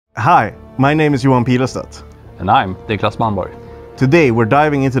Hi, my name is Johan Pilestedt. And I'm Niklas Malmborg. Today we're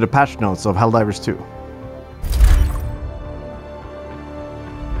diving into the patch notes of Helldivers 2.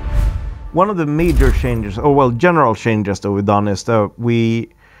 One of the major changes, or well, general changes that we've done is that we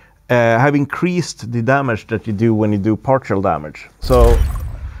have increased the damage that you do when you do partial damage. So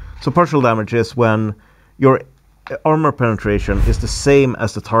partial damage is when your armor penetration is the same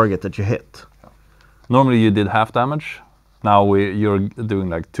as the target that you hit. Normally you did half damage. Now you're doing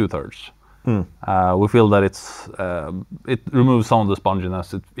like 2/3. We feel that it removes some of the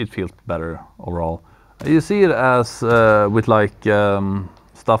sponginess. It feels better overall. You see it as with like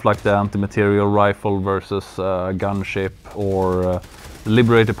stuff like the anti-material rifle versus gunship, or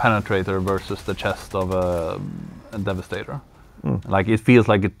Liberator Penetrator versus the chest of a Devastator. Like it feels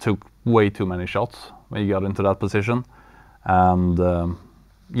like it took way too many shots when you got into that position, and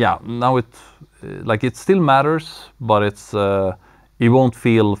yeah, now it still matters, but it's you won't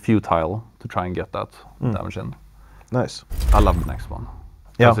feel futile to try and get that damage in. Nice. I love the next one.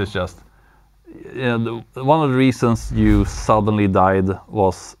 Yeah, it's just one of the reasons you suddenly died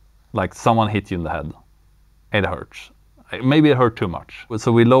was like someone hit you in the head. It hurts. Maybe it hurt too much.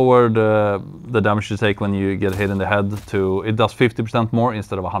 So we lowered the damage you take when you get hit in the head to, it does 50% more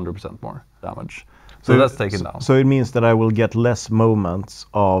instead of 100% more damage. So that's taken down. So it means that I will get less moments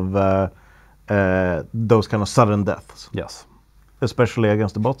of those kind of sudden deaths. Yes. Especially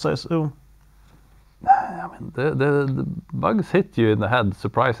against the bots, I assume. I mean, the bugs hit you in the head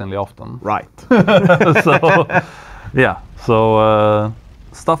surprisingly often. Right. So, yeah. So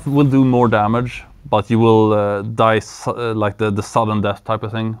stuff will do more damage, but you will die, like the sudden death type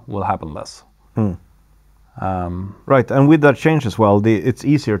of thing will happen less. Right, and with that change as well, it's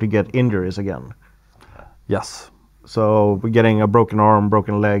easier to get injuries again. Yes. So getting a broken arm,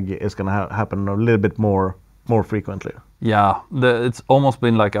 broken leg is going to happen a little bit more frequently. Yeah, it's almost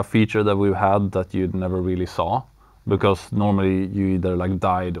been like a feature that we've had that you never really saw, because normally you either like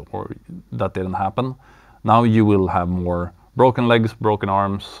died or that didn't happen. Now you will have more broken legs, broken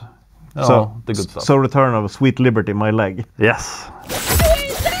arms, so the good stuff. So return of Sweet Liberty, my leg. Yes.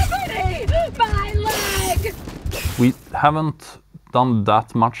 Sweet Liberty, my leg! We haven't done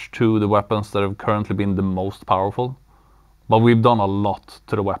that much to the weapons that have currently been the most powerful, but we've done a lot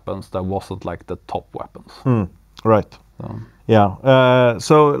to the weapons that wasn't like the top weapons. Right. Yeah.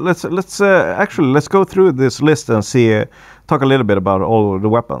 So let's go through this list and talk a little bit about all the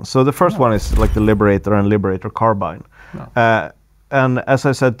weapons. So the first one is like the Liberator and Liberator Carbine. And as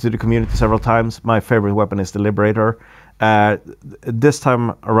I said to the community several times, my favorite weapon is the Liberator. This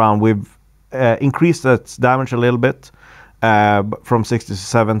time around, we've increased its damage a little bit from 60 to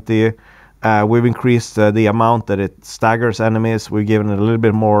 70. We've increased the amount that it staggers enemies. We've given it a little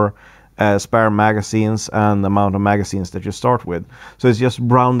bit more spare magazines and the amount of magazines that you start with. So it's just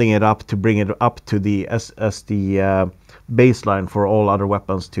rounding it up to bring it up to the baseline for all other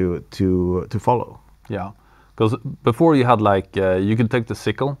weapons to follow. Yeah, because before you had like you could take the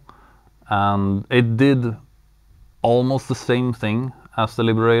sickle, and it did almost the same thing as the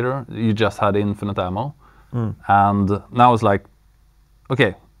Liberator. You just had infinite ammo, and now it's like,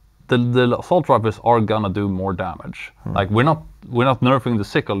 okay, the assault rifles are gonna do more damage. Like we're not nerfing the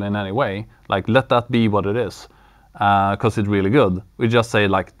sickle in any way. Like let that be what it is, because it's really good. We just say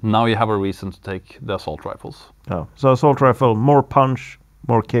like now you have a reason to take the assault rifles. Oh, so assault rifle, more punch,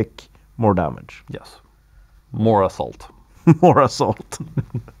 more kick, more damage. Yes, more assault. More assault,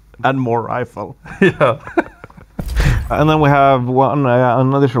 and more rifle. Yeah. And then we have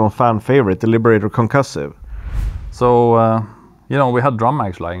an additional fan favorite, the Liberator Concussive. So. You know, we had drum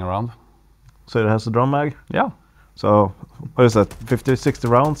mags lying around. So it has a drum mag? Yeah. So, what is that, 50, 60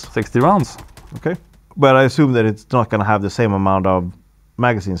 rounds? 60 rounds. Okay. But I assume that it's not going to have the same amount of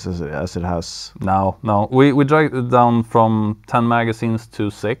magazines as it has. No. We dragged it down from 10 magazines to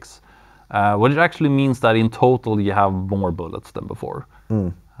 6. Which actually means that in total you have more bullets than before.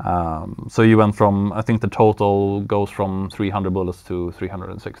 So you went from, I think the total goes from 300 bullets to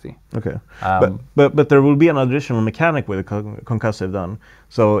 360. Okay. But there will be an additional mechanic with the concussive then.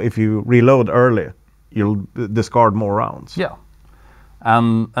 So if you reload early, you'll discard more rounds. Yeah.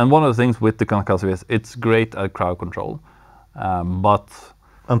 And one of the things with the concussive is it's great at crowd control. But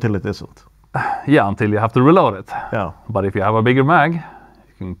until it isn't. Yeah, until you have to reload it. Yeah. But if you have a bigger mag,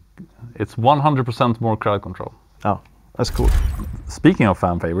 it's 100% more crowd control. Oh. That's cool. Speaking of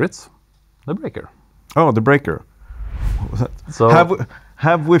fan favorites, the Breaker. Oh, the Breaker. So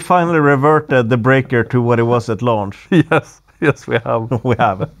have we finally reverted the Breaker to what it was at launch? Yes, we have. We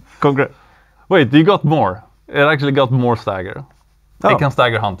have. Wait, you got more. It actually got more stagger. It can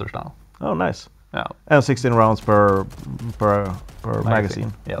stagger hunters now. Oh, nice. Yeah. And 16 rounds per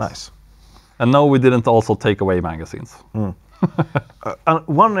magazine. Yes. Nice. And no, we didn't also take away magazines.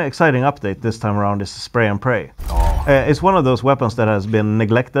 One exciting update this time around is spray and pray. It's one of those weapons that has been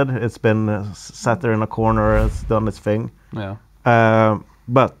neglected. It's been sat there in a corner. It's done its thing. Yeah.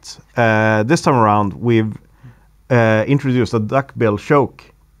 But this time around, we've introduced a duckbill choke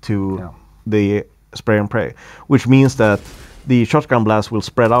to the spray and pray, which means that the shotgun blast will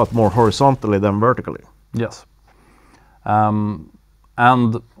spread out more horizontally than vertically. Yes.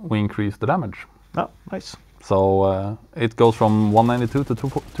 And we increase the damage. Oh, nice. So it goes from 192 to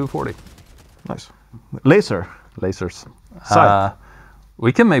 240. Nice. Laser. Lasers. Sight.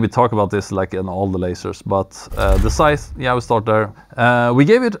 We can maybe talk about this like in all the lasers, but the size, yeah, we start there. We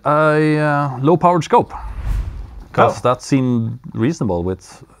gave it a low-powered scope because that seemed reasonable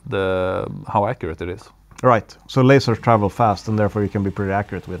with how accurate it is. Right. So lasers travel fast, and therefore you can be pretty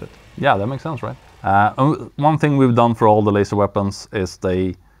accurate with it. Yeah, that makes sense, right? One thing we've done for all the laser weapons is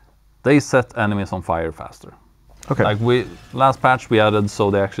they set enemies on fire faster. Okay. Like last patch we added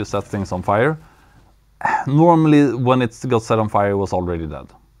so they actually set things on fire. Normally when it got set on fire it was already dead.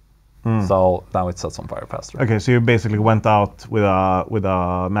 So now it sets on fire faster. Okay, so you basically went out with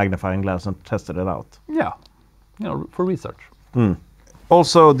a magnifying glass and tested it out. Yeah, for research.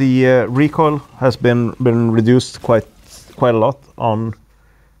 Also, the recoil has been reduced quite a lot on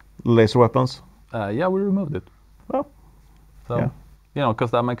laser weapons. Yeah, we removed it. Well, So,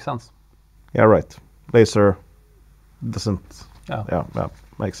 because that makes sense. Yeah, right. Laser doesn't. Yeah. Yeah,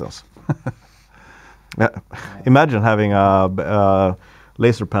 makes sense. Imagine having a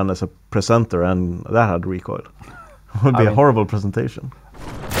laser pen as a presenter and that had recoil. It would be a horrible presentation.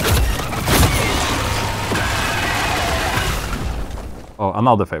 Oh,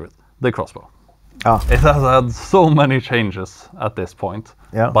 another favorite, the crossbow. Ah. It has had so many changes at this point.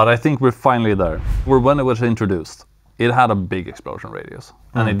 Yeah. But I think we're finally there. When it was introduced, it had a big explosion radius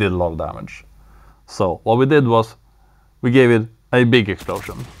and it did a lot of damage. So what we did was we gave it a big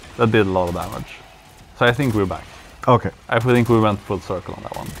explosion that did a lot of damage. So I think we're back. Okay. I think we went full circle on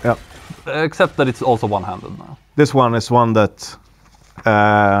that one. Yeah. Except that it's also one-handed now. This one is one that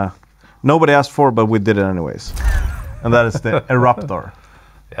nobody asked for, but we did it anyways. And that is the Eruptor.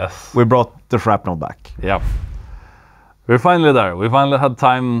 Yes. We brought the shrapnel back. Yeah. We're finally there. We finally had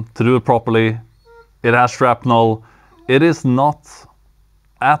time to do it properly. It has shrapnel. It is not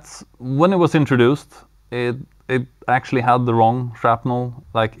when it was introduced, it actually had the wrong shrapnel.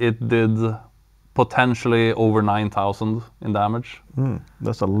 Like it did potentially over 9,000 in damage.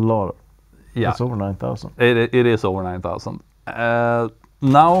 That's a lot. Yeah. It's over 9,000. It is over 9,000.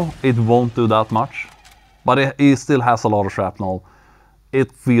 Now it won't do that much, but it still has a lot of shrapnel.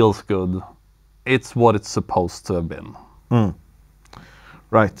 It feels good. It's what it's supposed to have been.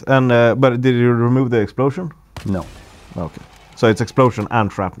 Right. And but did you remove the explosion? No. Okay. So it's explosion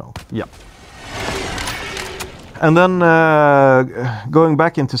and shrapnel. Yeah. And then going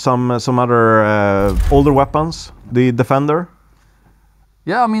back into some other older weapons, the Defender.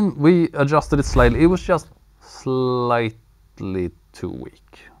 Yeah, I mean, we adjusted it slightly. It was just slightly too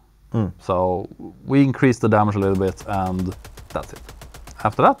weak. So we increased the damage a little bit, and that's it.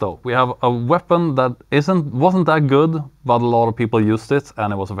 After that, though, we have a weapon that wasn't that good, but a lot of people used it,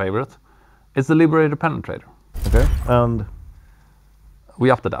 and it was a favorite. It's the Liberator Penetrator. Okay. And we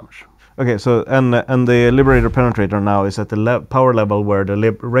upped the damage. okay, so and the Liberator Penetrator now is at the power level where the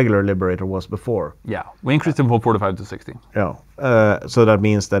regular Liberator was before. Yeah, we increased it from 45 to 60. Yeah. So that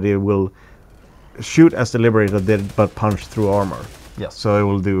means that it will shoot as the Liberator did, but punch through armor. Yes. So it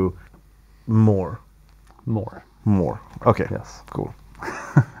will do more. More. Okay. Yes. Cool.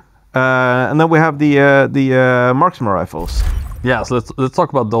 And then we have the marksman rifles. Yeah, so let's talk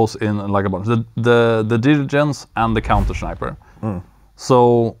about those in like a bunch. The Diligence and the Counter Sniper.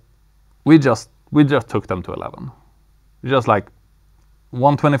 So we just took them to 11. Just like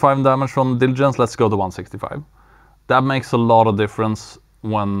 125 damage from Diligence, let's go to 165. That makes a lot of difference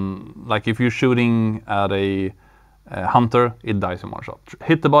when, like, if you're shooting at a hunter, it dies in one shot.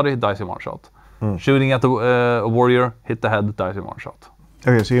 Hit the body, it dies in one shot. Shooting at a warrior, hit the head, dies in one shot.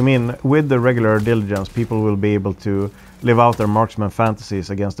 Okay, so you mean with the regular Diligence, people will be able to live out their marksman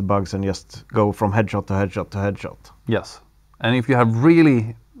fantasies against the bugs and just go from headshot to headshot to headshot? Yes. And if you have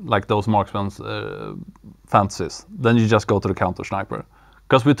really like those marksman's fantasies, then you just go to the Counter Sniper.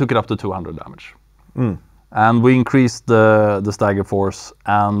 Because we took it up to 200 damage. And we increased the stagger force,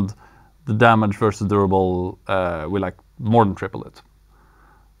 and the damage versus durable, we like more than tripled it.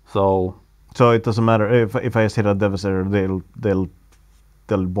 So it doesn't matter if I just hit a Devastator, they'll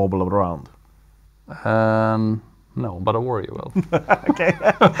wobble around. No, but a warrior will. Okay.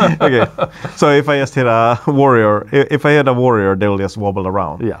 Okay. So if I just hit a warrior, if I hit a warrior, they'll just wobble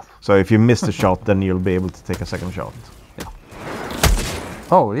around. Yeah. So if you miss the shot, then you'll be able to take a second shot. Yeah.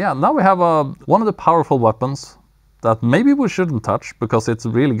 Oh yeah. Now we have one of the powerful weapons that maybe we shouldn't touch because it's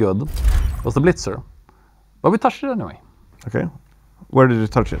really good. Was the Blitzer, but we touched it anyway. Okay. Where did you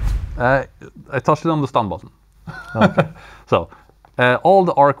touch it? I touched it on the stun button. Okay. So. All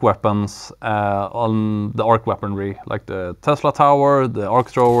the arc weapons on the arc weaponry, like the Tesla Tower, the Arc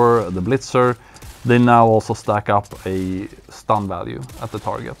Thrower, the Blitzer, they now also stack up a stun value at the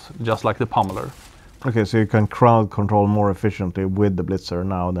target, just like the Pummeler. Okay, so you can crowd control more efficiently with the Blitzer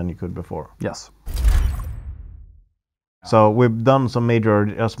now than you could before. Yes. So we've done some major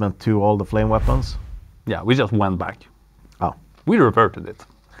adjustment to all the flame weapons. Yeah, we just went back. Oh. We reverted it.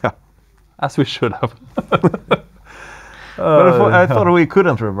 As we should have. But I thought we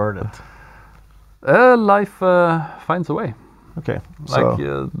couldn't revert it. Life finds a way. Okay. Like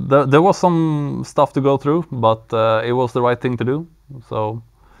there was some stuff to go through, but it was the right thing to do. So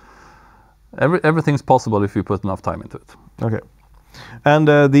everything's possible if you put enough time into it. Okay. And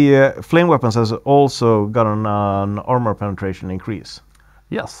the flame weapons has also gotten an armor penetration increase.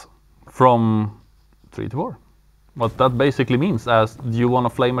 Yes, from 3 to 4. What that basically means is, do you want to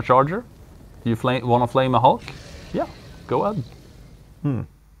flame a charger? Do you want to flame a Hulk? Yeah. Go ahead.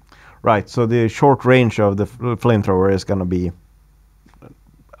 Right, so the short range of the flamethrower is going to be...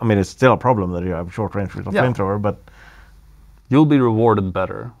 I mean, it's still a problem that you have short range with a flamethrower, but... You'll be rewarded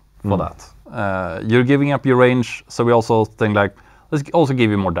better for that. You're giving up your range, so we also think like, let's also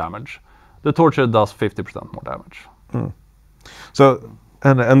give you more damage. The Torture does 50% more damage. So,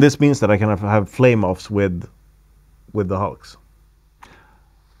 and this means that I can have flame-offs with the Hulks?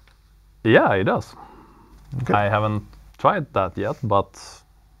 Yeah, it does. Okay. I haven't tried that yet, but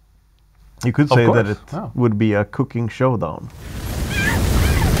you could say that it would be a cooking showdown.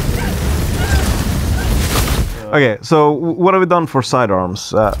 Okay, so what have we done for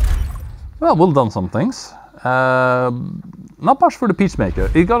sidearms? Well, we've done some things. Not much for the Peacemaker.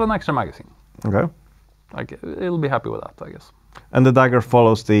 It got an extra magazine. Okay. Like, it'll be happy with that, I guess. And the dagger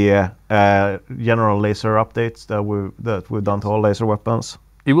follows the general laser updates that we've done to all laser weapons.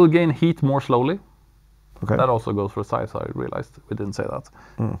 It will gain heat more slowly. Okay. That also goes for size, I realized we didn't say that.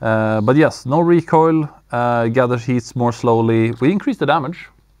 But yes, no recoil, gathers heats more slowly. We increased the damage.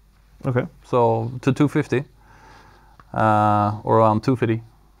 Okay. So to 250, or around 250.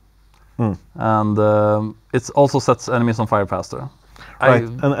 And it also sets enemies on fire faster. Right,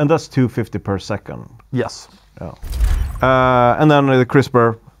 and that's 250 per second. Yes. Yeah. And then the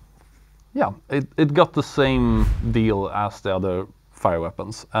CRISPR. Yeah, it got the same deal as the other fire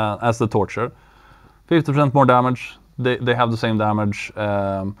weapons, as the Torture. 50% more damage. They have the same damage.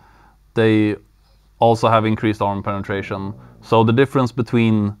 They also have increased armor penetration. So the difference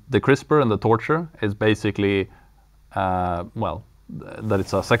between the CRISPR and the Torture is basically, well, that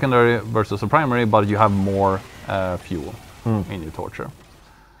it's a secondary versus a primary, but you have more fuel in your Torture.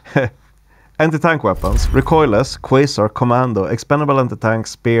 Anti-tank weapons, recoilless, quasar, commando, expendable anti-tank,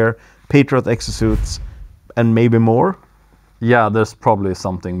 spear, patriot exosuits, and maybe more? Yeah, there's probably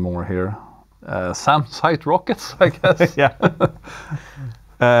something more here. SAM site rockets, I guess. Yeah.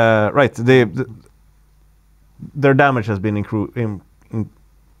 Right. Their damage has been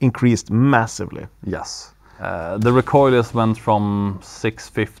increased massively. Yes. The recoilless went from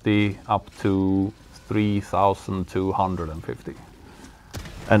 650 up to 3,250.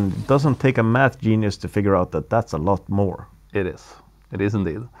 And it doesn't take a math genius to figure out that that's a lot more. It is. It is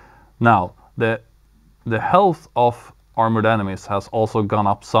indeed. Now, the health of armored enemies has also gone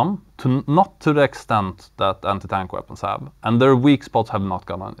up some, not to the extent that anti-tank weapons have. And their weak spots have not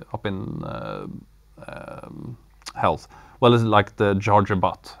gone up in health. Well, it's like the charger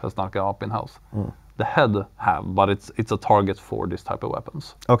butt has not gone up in health. The head have, but it's a target for this type of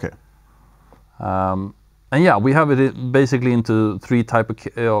weapons. Okay. And yeah, we have it basically into 3 types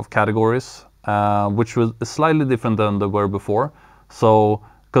of categories, which was slightly different than they were before. So,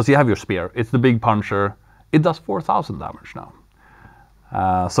 because you have your spear, it's the big puncher. It does 4,000 damage now.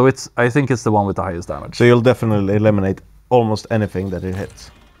 So I think it's the one with the highest damage. So you'll definitely eliminate almost anything that it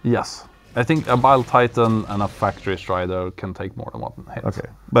hits. Yes. I think a Bile Titan and a Factory Strider can take more than 1 hit. Okay.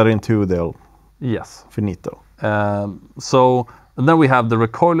 But in 2 they'll... Yes. Finito. So then we have the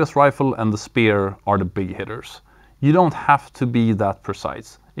recoilless rifle and the spear are the big hitters. You don't have to be that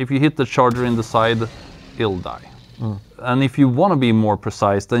precise. If you hit the charger in the side, it'll die. And if you want to be more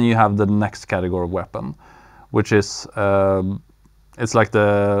precise, then you have the next category of weapon, which is it's like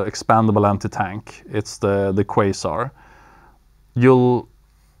the expandable anti-tank. It's the quasar.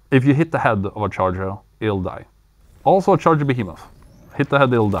 If you hit the head of a charger, it'll die. Also a charger behemoth. Hit the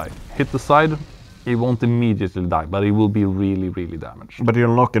head, it'll die. Hit the side, it won't immediately die, but it will be really, really damaged. But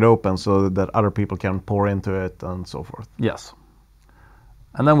you'll knock it open so that other people can pour into it and so forth. Yes.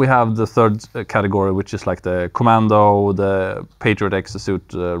 And then we have the third category, which is like the Commando, the Patriot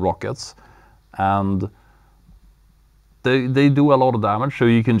Exosuit rockets. And they do a lot of damage, so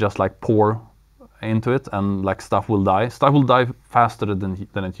you can just like pour into it and like stuff will die. Stuff will die faster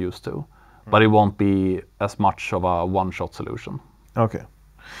than it used to, but it won't be as much of a one-shot solution. Okay.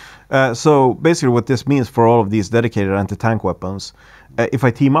 So basically what this means for all of these dedicated anti-tank weapons, if I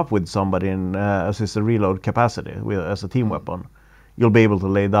team up with somebody and assist the reload capacity as a team weapon, you'll be able to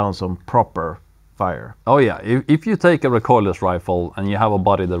lay down some proper fire. Oh yeah, if you take a recoilless rifle and you have a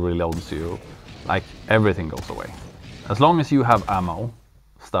body that reloads you, like everything goes away. As long as you have ammo,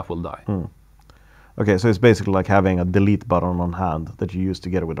 stuff will die. Okay, so it's basically like having a delete button on hand that you use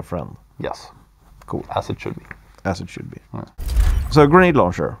together with a friend. Yes. Cool. As it should be. As it should be. So a grenade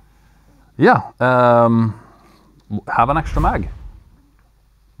launcher. Yeah. Have an extra mag.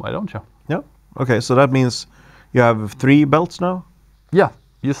 Why don't you? Yeah. Okay, so that means you have 3 belts now? Yeah.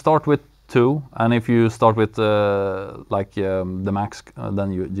 You start with 2, and if you start with the max,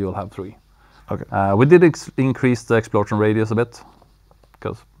 then you'll have 3. Okay. We did increase the explosion radius a bit,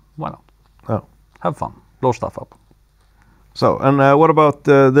 because why not? Oh. Have fun. Blow stuff up. So, and what about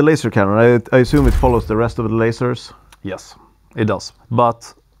the laser cannon? I assume it follows the rest of the lasers? Yes, it does.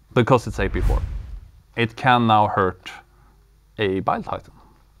 But because it's AP4, it can now hurt a Bile Titan.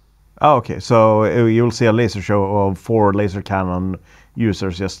 Oh, okay. So you'll see a laser show of 4 laser cannon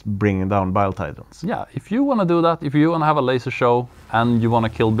users just bringing down Bile Titans. Yeah, if you want to do that, if you want to have a laser show and you want to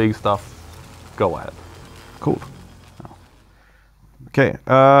kill big stuff, go ahead. Cool. Okay.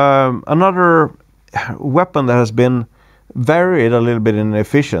 Another weapon that has been varied a little bit in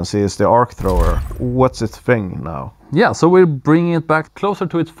efficiency is the arc thrower. What's its thing now? Yeah, so we're bringing it back closer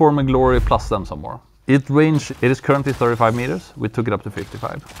to its former glory, plus them some more. It is currently 35 meters. We took it up to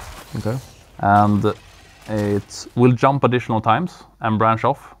 55. Okay. And it will jump additional times and branch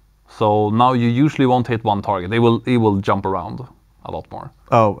off. So now you usually won't hit one target. It will jump around a lot more.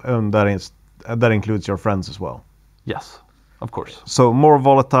 Oh, and that includes your friends as well. Yes, of course. So more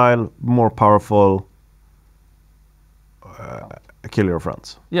volatile, more powerful. Kill your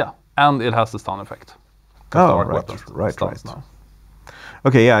friends. Yeah, and it has the stun effect. Oh, right. Now.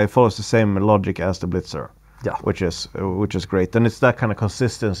 Okay, yeah, it follows the same logic as the Blitzer. Yeah, which is great, and it's that kind of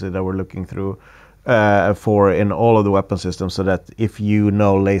consistency that we're looking through for in all of the weapon systems, so that if you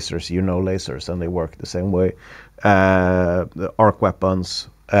know lasers, and they work the same way. The arc weapons,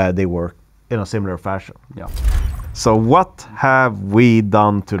 they work in a similar fashion. Yeah. So what have we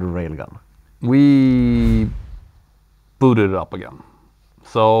done to the railgun? We booted it up again.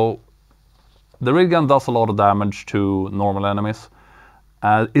 So the railgun does a lot of damage to normal enemies.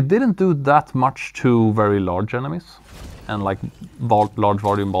 It didn't do that much to very large enemies and like large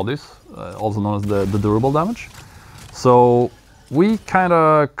volume bodies, also known as the durable damage. So we kind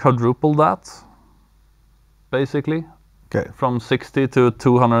of quadrupled that, basically. Okay. From 60 to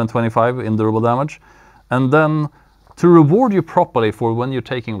 225 in durable damage. And then to reward you properly for when you're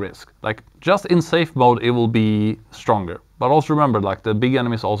taking risk, like just in safe mode, it will be stronger. But also remember, like the big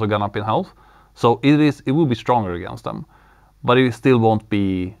enemies also gone up in health. So it will be stronger against them. But it still won't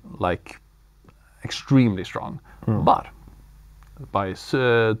be like extremely strong. But by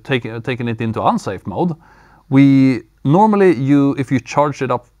taking it into unsafe mode, we normally if you charge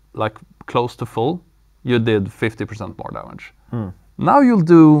it up like close to full, you did 50% more damage. Now you'll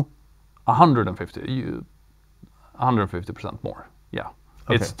do 150% more. Yeah,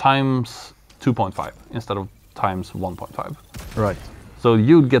 okay. It's times 2.5 instead of times 1.5. Right. So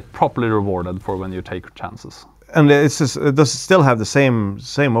you get properly rewarded for when you take chances. And does it still have the same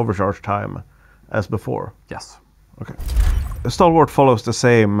overcharge time as before? Yes. Okay. Stalwart follows the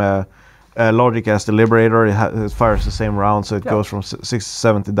same logic as the Liberator. It fires the same round, so it goes from 60 to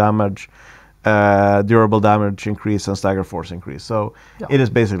 70 damage, durable damage increase, and stagger force increase. So it is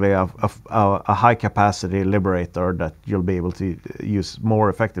basically a high capacity Liberator that you'll be able to use more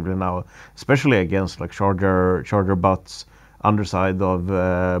effectively now, especially against like charger butts, underside of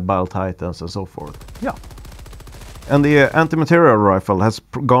Bile Titans, and so forth. Yeah. And the anti-material rifle has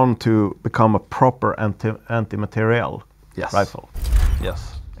gone to become a proper anti-material rifle.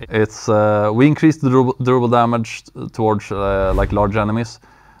 Yes. It's we increased the durable damage towards like large enemies,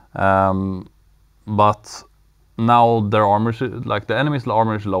 but now their armor, like the enemy's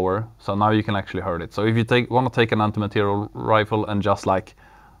armor is lower, so now you can actually hurt it. So if you want to take an anti-material rifle and just like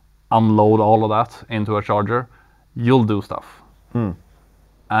unload all of that into a charger, you'll do stuff.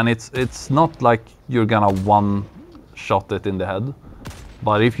 And it's not like you're gonna shot it in the head.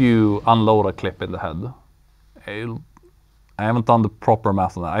 But if you unload a clip in the head, I haven't done the proper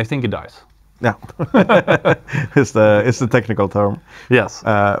math on that. I think it dies. Yeah, it's the technical term. Yes.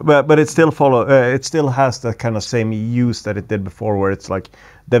 But it still it still has that kind of same use that it did before, where it's like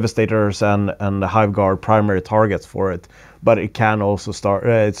Devastators and the Hive Guard primary targets for it. But it can also start.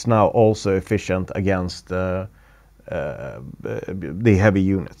 It's now also efficient against the heavy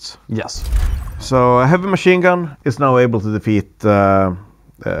units. Yes. So a heavy machine gun is now able to defeat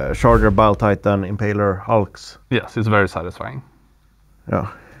Charger, Bile Titan, Impaler, Hulks. Yes, it's very satisfying.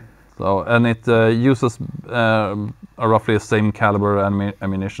 Yeah. So, and it uses a roughly the same caliber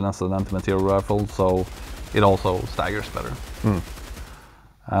ammunition as an anti-material rifle, so it also staggers better.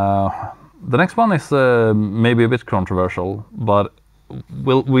 The next one is maybe a bit controversial, but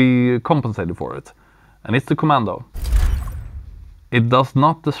we compensated for it, and it's the Commando. It does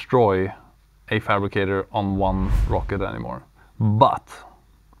not destroy a fabricator on one rocket anymore, but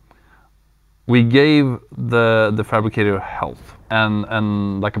we gave the fabricator health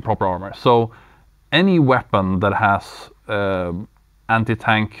and like a proper armor. So any weapon that has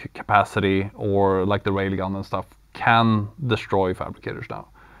anti-tank capacity or like the railgun and stuff can destroy fabricators now.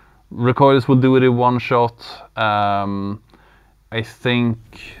 Recoilers will do it in one shot. I think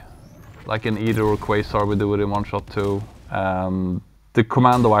like an Eater or Quasar will do it in one shot too. The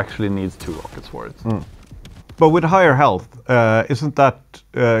Commando actually needs 2 rockets for it. But with higher health, isn't that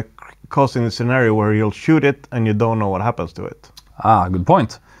causing the scenario where you'll shoot it and you don't know what happens to it? Ah, good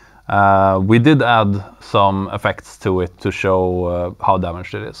point. We did add some effects to it to show how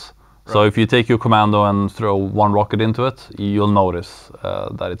damaged it is. Right. So if you take your Commando and throw 1 rocket into it, you'll notice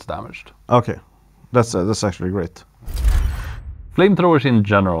that it's damaged. Okay, that's actually great. Flamethrowers in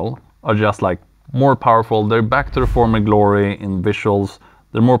general are just like more powerful. They're back to their former glory in visuals.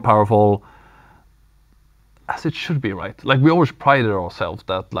 They're more powerful, as it should be, right? Like we always prided ourselves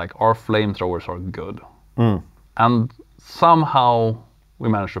that like our flamethrowers are good, and somehow we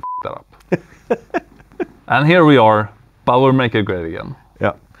managed to f that up. And here we are, but we'll make it great again.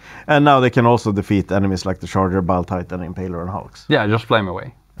 Yeah, and now they can also defeat enemies like the Charger, Bile Titan, Impaler, and Hulks. Yeah, just flame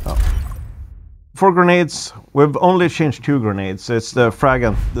away. Oh. For grenades, we've only changed 2 grenades. It's the Frag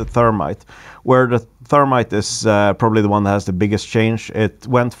and the Thermite, where the Thermite is probably the one that has the biggest change. It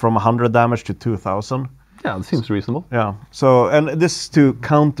went from 100 damage to 2,000. Yeah, it seems reasonable. Yeah. So, and this is to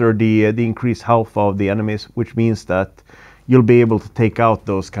counter the increased health of the enemies, which means that you'll be able to take out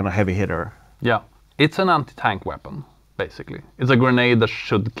those kind of heavy hitter. Yeah, it's an anti-tank weapon, basically. It's a grenade that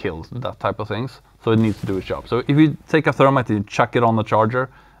should kill that type of things, so it needs to do its job. So if you take a Thermite and you chuck it on the Charger,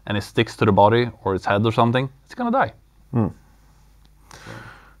 and it sticks to the body or its head or something, it's gonna die.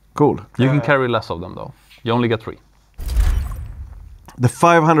 Cool. You can carry less of them though. You only get 3. The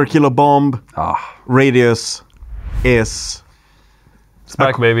 500 kilo bomb radius is...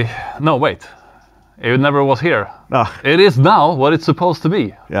 Back, baby. No, wait. It never was here. Ah. It is now what it's supposed to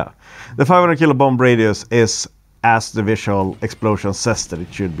be. Yeah. The 500 kilo bomb radius is as the visual explosion says that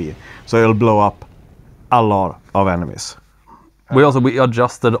it should be. So it'll blow up a lot of enemies. We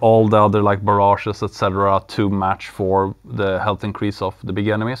adjusted all the other like barrages, etc., to match for the health increase of the big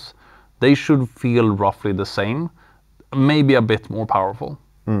enemies. They should feel roughly the same, maybe a bit more powerful.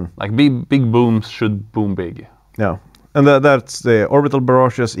 Like big booms should boom big. Yeah, and that's the orbital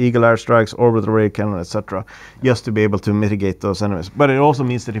barrages, eagle airstrikes, orbital ray cannon, etc., just to be able to mitigate those enemies. But it also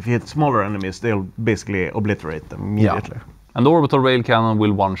means that if you hit smaller enemies, they'll basically obliterate them immediately. Yeah. And the orbital rail cannon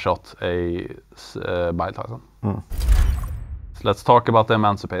will one-shot a Bile Titan. Let's talk about the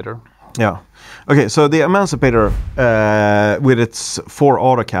Emancipator. Yeah. Okay, so the Emancipator, with its 4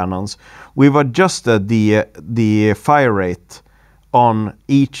 autocannons, we've adjusted the fire rate on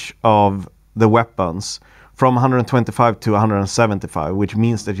each of the weapons from 125 to 175, which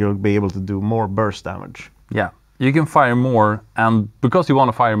means that you'll be able to do more burst damage. Yeah, you can fire more, and because you want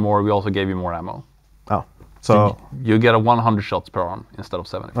to fire more, we also gave you more ammo. Oh, so you get a 100 shots per arm instead of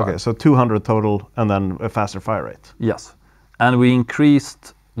 75. Okay, so 200 total, and then a faster fire rate. Yes. And we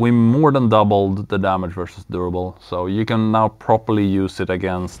more than doubled the damage versus durable, so you can now properly use it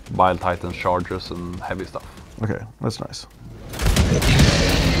against Bile Titan chargers and heavy stuff. Okay, that's nice.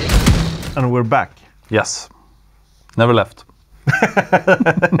 And we're back. Yes. Never left.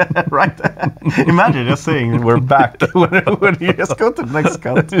 Right. Imagine just saying we're back when you just go to the next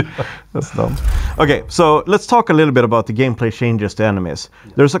cut. That's dumb. Okay, so let's talk a little bit about the gameplay changes to enemies.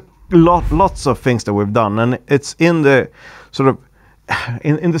 There's lots of things that we've done, and it's in the sort of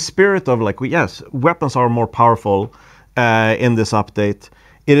in the spirit of like, yes, weapons are more powerful in this update.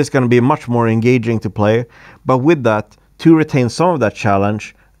 It is going to be much more engaging to play, but with that, to retain some of that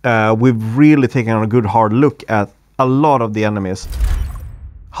challenge, we've really taken a good hard look at a lot of the enemies.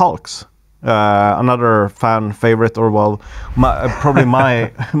 Hulks, another fan favorite, or well, probably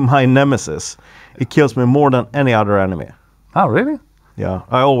my nemesis. It kills me more than any other enemy. Oh, really? Yeah,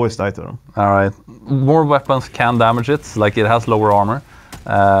 I always die to them. All right. More weapons can damage it, like it has lower armor,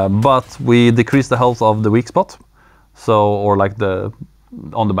 but we decrease the health of the weak spot, so or like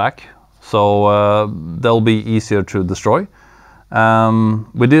on the back, so they'll be easier to destroy.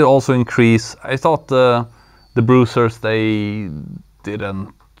 We did also increase. I thought the bruisers, they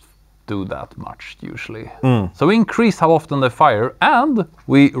didn't do that much usually. So we increased how often they fire, and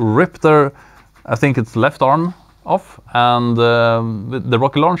we ripped their, I think it's left arm off, and with the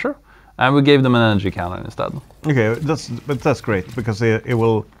rocket launcher, and we gave them an energy cannon instead. Okay, that's great, because it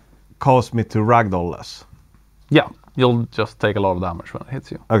will cause me to ragdoll less. Yeah, you'll just take a lot of damage when it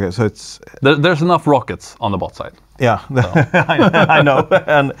hits you. Okay, so it's... There's enough rockets on the bot side. Yeah, I know,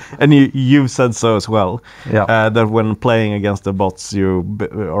 and you've said so as well. Yeah. That when playing against the bots, you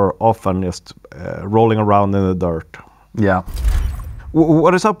are often just rolling around in the dirt. Yeah.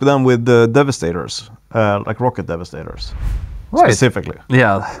 What is up then with the Devastators, like rocket Devastators, specifically?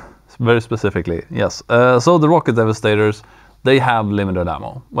 Yeah, very specifically, yes. So the rocket Devastators, they have limited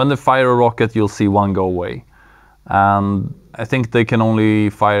ammo. When they fire a rocket, you'll see one go away. And I think they can only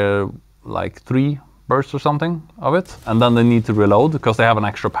fire like 3 bursts or something of it, and then they need to reload because they have an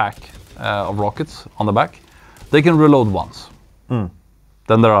extra pack of rockets on the back. They can reload once. Then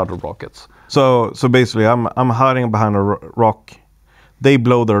they're out of rockets. So basically, I'm hiding behind a rock. They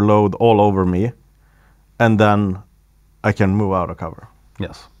blow their load all over me, and then I can move out of cover.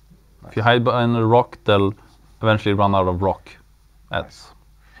 Yes. If you hide behind a rock, they'll eventually run out of rock. That's...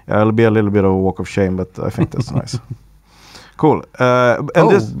 Yeah, it'll be a little bit of a walk of shame, but I think that's nice. Cool.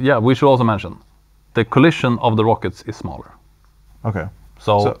 Yeah, we should also mention the collision of the rockets is smaller. Okay.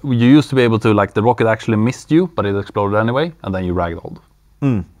 So you used to be able to, like, the rocket actually missed you, but it exploded anyway, and then you ragdolled.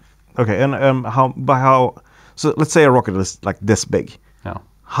 Okay, and how? So let's say a rocket is like this big. Yeah.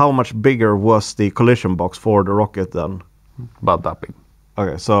 How much bigger was the collision box for the rocket then? About that big.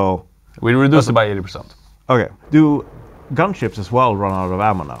 Okay, so We reduced it by 80%. okay. Do gunships as well run out of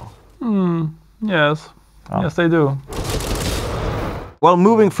ammo now? Yes. Yes, they do. Well,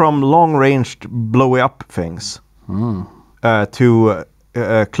 moving from long-ranged blowy up things to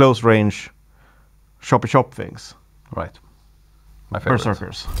close-range choppy chop things. Right. My favorite.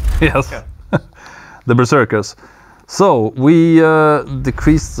 Berserkers. Yes. The Berserkers. So we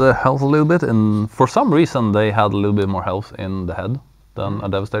decreased the health a little bit, and for some reason they had a little bit more health in the head than a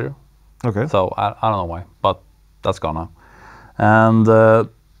Devastator. Okay. So I don't know why, but that's gone now. And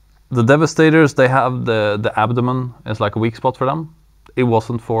the Devastators, they have the abdomen is like a weak spot for them. It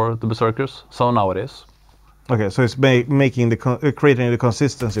wasn't for the Berserkers, so now it is. Okay, so it's making creating the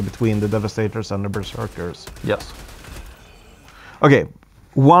consistency between the Devastators and the Berserkers. Yes. Okay,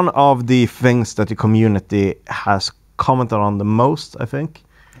 one of the things that the community has commented on the most, I think,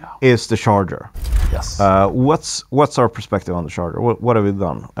 is the charger. Yes. What's our perspective on the charger? What have we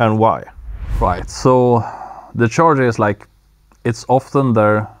done and why? Right. So the charger is like, it's often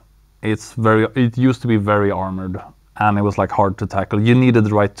there. It used to be very armored, and it was like hard to tackle. You needed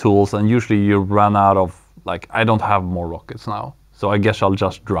the right tools, and usually you ran out of, like, I don't have more rockets now, so I guess I'll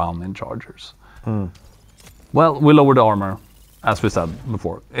just drown in chargers. Well, we lowered the armor, as we said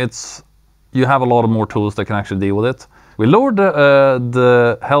before. You have a lot of more tools that can actually deal with it. We lowered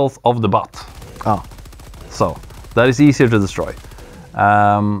the health of the butt. So that is easier to destroy.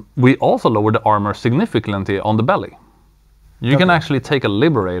 We also lowered the armor significantly on the belly. You can actually take a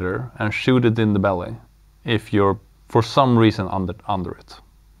Liberator and shoot it in the belly if you're, for some reason, under it.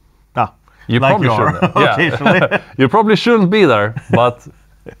 You like probably shouldn't. Yeah. You probably shouldn't be there, but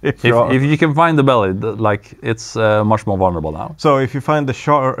if you can find the belly, like, it's much more vulnerable now. So if you find the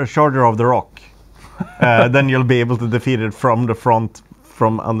charger of the rock, then you'll be able to defeat it from the front,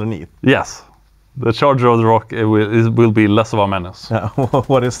 from underneath. Yes. The charger of the rock, it will be less of a menace. Yeah.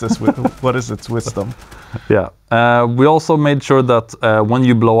 What is this? What is its wisdom? Yeah. We also made sure that when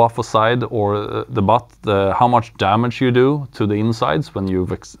you blow off a side or the butt, how much damage you do to the insides when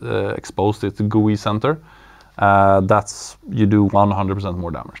you've exposed its gooey center, you do 100%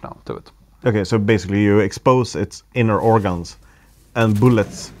 more damage now to it. Okay, so basically you expose its inner organs, and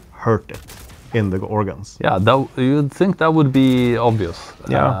bullets hurt it in the organs. Yeah, you'd think that would be obvious.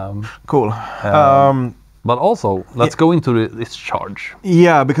 Yeah, cool. But also, let's go into this charge.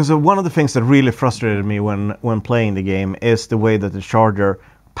 Yeah, because one of the things that really frustrated me when playing the game is the way that the charger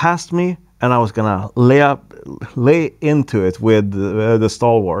passed me, and I was gonna lay into it with the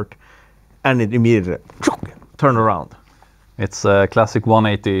stalwart, and it immediately turned around. It's a classic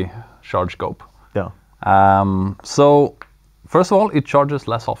 180 charge scope. Yeah. So first of all, it charges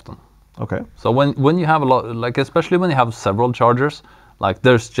less often. Okay. So when you have a lot, like especially when you have several chargers, like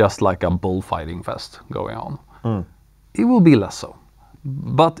there's just like a bullfighting fest going on. It will be less so.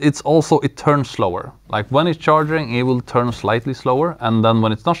 But it's also, it turns slower. Like when it's charging, it will turn slightly slower. And then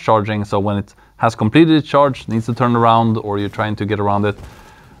when it's not charging, so when it has completed its charge, needs to turn around, or you're trying to get around it,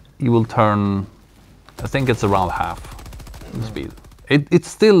 it will turn, I think it's around half the speed. It's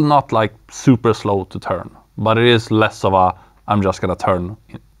still not like super slow to turn, but it is less of a, I'm just gonna turn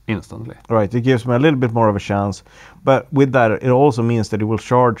instantly. Right, it gives me a little bit more of a chance. But with that, it also means that it will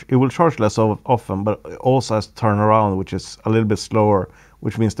charge less often, but it also has to turn around, which is a little bit slower,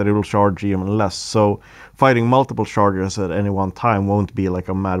 which means that it will charge even less. So fighting multiple chargers at any one time won't be like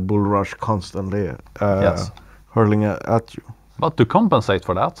a mad bull rush constantly hurling at you. But to compensate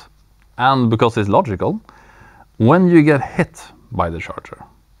for that, and because it's logical, when you get hit by the charger,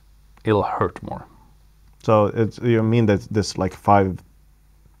 it'll hurt more. So you mean that this like 5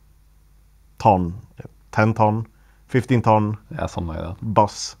 ton, 10 ton, 15 ton something like that,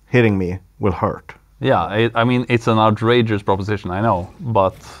 bus hitting me will hurt. Yeah, I mean, it's an outrageous proposition, I know,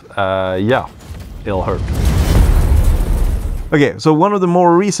 but yeah, it'll hurt. Okay, so one of the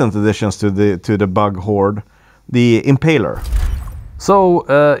more recent additions to the bug horde, the Impaler. So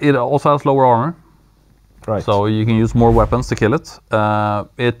it also has lower armor. Right. So you can use more weapons to kill it.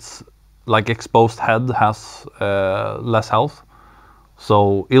 It's like exposed head has less health,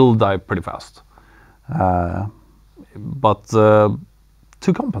 so it'll die pretty fast. But to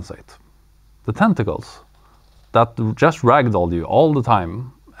compensate, the tentacles that just ragdolled you all the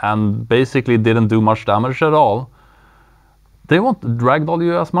time and basically didn't do much damage at all, they won't ragdoll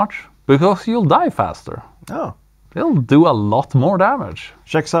you as much because you'll die faster. Oh. It'll do a lot more damage.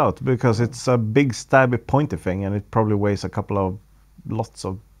 Checks out, because it's a big stabby pointy thing and it probably weighs lots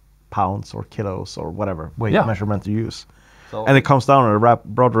of pounds or kilos or whatever weight measurement you use. So, and it comes down at a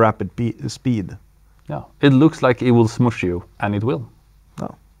broad rapid speed. Yeah, it looks like it will smush you, and it will.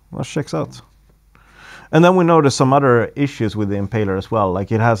 Oh, well, checks out. And then we noticed some other issues with the Impaler as well.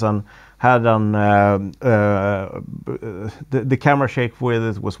 Like it has the camera shake with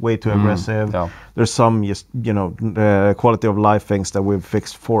it was way too aggressive. Yeah. There's some just quality of life things that we've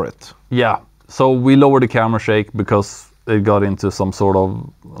fixed for it. Yeah. So we lowered the camera shake because it got into some sort of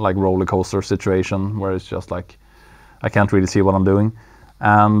like roller coaster situation where it's just like I can't really see what I'm doing,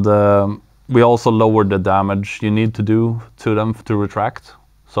 and we also lowered the damage you need to do to them to retract.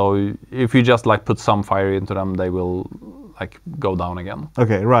 So if you just like put some fire into them, they will like go down again.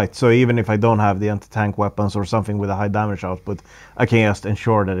 Okay, right. So even if I don't have the anti-tank weapons or something with a high damage output, I can just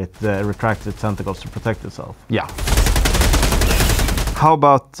ensure that it retracts its tentacles to protect itself. Yeah. How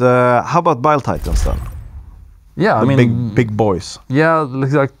about Bile Titans then? Yeah, I mean big boys. Yeah,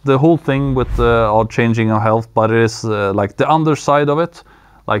 like the whole thing with all changing of health, but it is like the underside of it.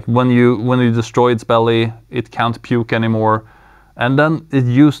 Like when you destroy its belly, it can't puke anymore. And then it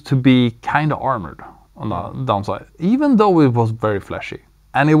used to be kind of armored on the downside, even though it was very fleshy.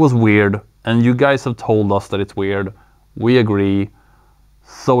 And it was weird, and you guys have told us that it's weird. We agree.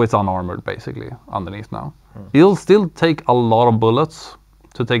 So it's unarmored, basically, underneath now. It'll still take a lot of bullets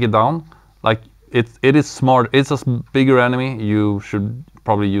to take it down. Like, it is smart. It's a bigger enemy. You should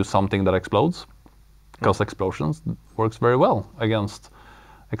probably use something that explodes, because explosions works very well against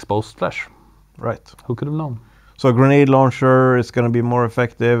exposed flesh. Right. Who could have known? So a grenade launcher is going to be more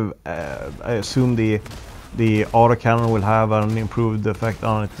effective. I assume the autocannon will have an improved effect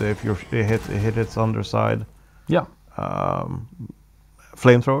on it if you hit its underside. Yeah.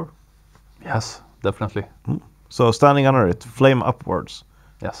 Flamethrower? Yes, definitely. So standing under it, flame upwards.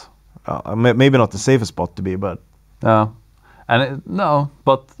 Yes. Maybe not the safest spot to be, but... no,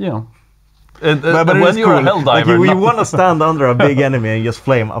 but you know. But when you're a Helldiver, like you want to stand under a big enemy and just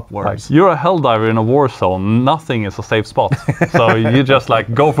flame upwards. Like, you're a Helldiver in a war zone. Nothing is a safe spot. So you just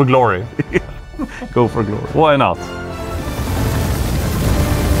like go for glory. Go for glory. Why not?